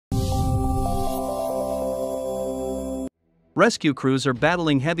Rescue crews are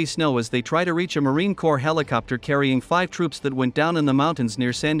battling heavy snow as they try to reach a Marine Corps helicopter carrying 5 troops that went down in the mountains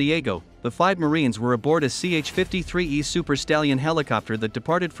near San Diego. The 5 Marines were aboard a CH-53E Super Stallion helicopter that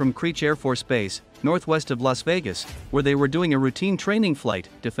departed from Creech Air Force Base, northwest of Las Vegas, where they were doing a routine training flight,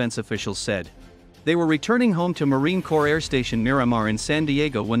 defense officials said. They were returning home to Marine Corps Air Station Miramar in San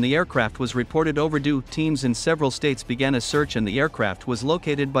Diego when the aircraft was reported overdue. Teams in several states began a search and the aircraft was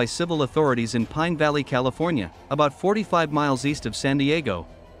located by civil authorities in Pine Valley, California, about 45 miles east of San Diego.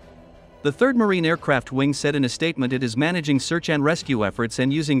 The 3rd Marine Aircraft Wing said in a statement it is managing search and rescue efforts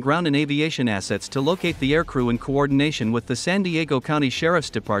and using ground and aviation assets to locate the aircrew in coordination with the San Diego County Sheriff's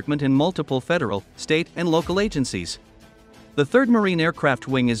Department and multiple federal, state, and local agencies. The 3rd Marine Aircraft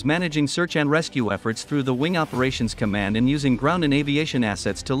Wing is managing search and rescue efforts through the Wing Operations Command and using ground and aviation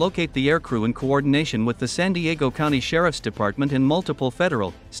assets to locate the aircrew in coordination with the San Diego County Sheriff's Department and multiple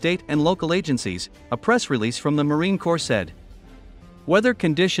federal, state, and local agencies, a press release from the Marine Corps said. Weather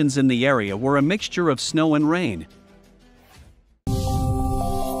conditions in the area were a mixture of snow and rain.